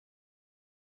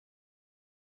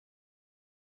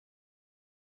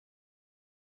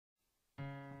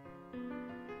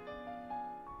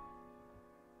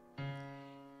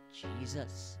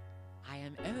Jesus, I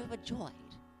am overjoyed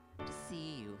to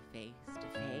see you face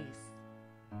to face.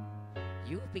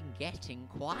 You've been getting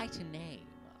quite a name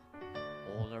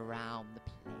all around the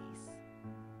place.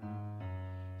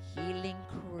 Healing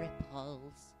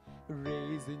cripples,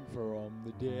 raising from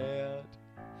the dead.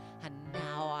 and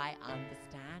now I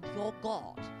understand you're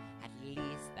God. At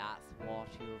least that's what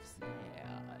you've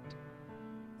said.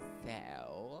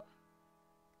 So,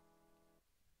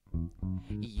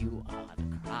 you are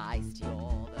the Christ,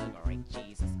 you're the great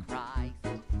Jesus Christ.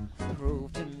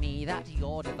 Prove to me that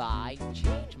you're divine.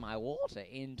 Change my water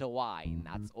into wine.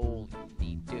 That's all you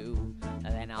need do, and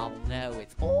then I'll know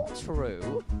it's all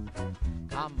true.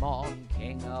 Come on,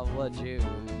 King of the Jews.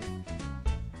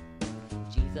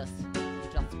 Jesus, you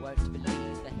just won't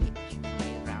believe the hit you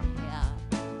play around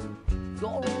here. You're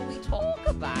all we talk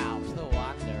about, the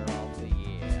wonder of the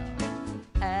year.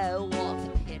 Oh, what a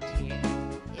pity if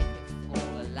it's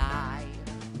all a lie.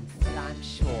 But I'm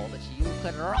sure that you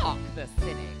could rock the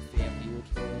cynics if you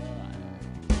tried.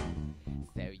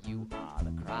 So you are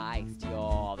the Christ,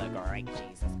 you're the great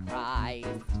Jesus Christ.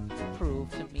 Prove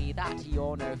to me that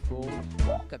you're no fool.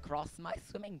 Walk across my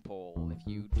swimming pool. If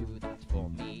you do that for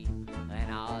me, then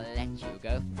I'll let you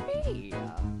go free.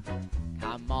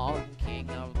 Come on, King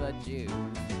of the Jews.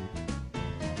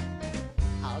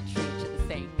 I'll treat you the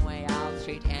same way I'll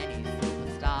treat any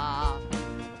superstar.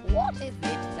 What is it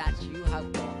that you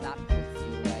have got that puts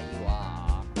you where you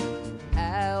are?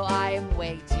 Oh, I am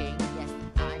waiting. Yes,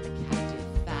 I'm a captive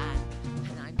fan,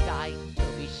 and I'm dying to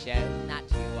be shown that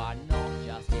you are not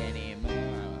just any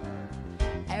man.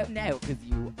 Oh no, 'cause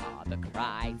you are the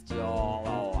Christ, you're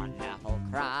a wonderful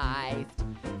Christ.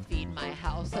 Feed my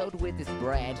household with this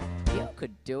bread. You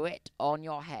could do it on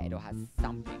your head, or has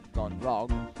something gone wrong?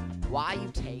 Why are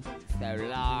you taking so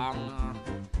long?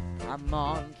 Come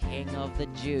on, King of the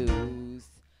Jews.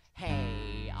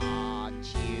 Hey,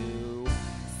 aren't you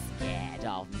scared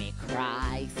of me,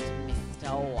 Christ,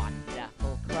 Mr.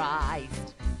 Wonderful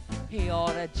Christ? You're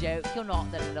a joke, you're not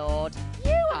the Lord.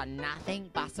 You are nothing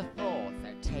but a fraud,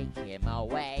 so take him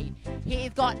away. He's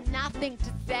got nothing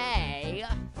to say.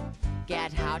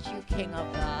 Get out, you king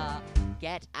of the,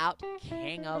 get out,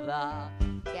 king of the,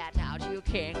 get out, you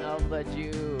king of the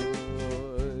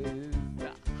Jews.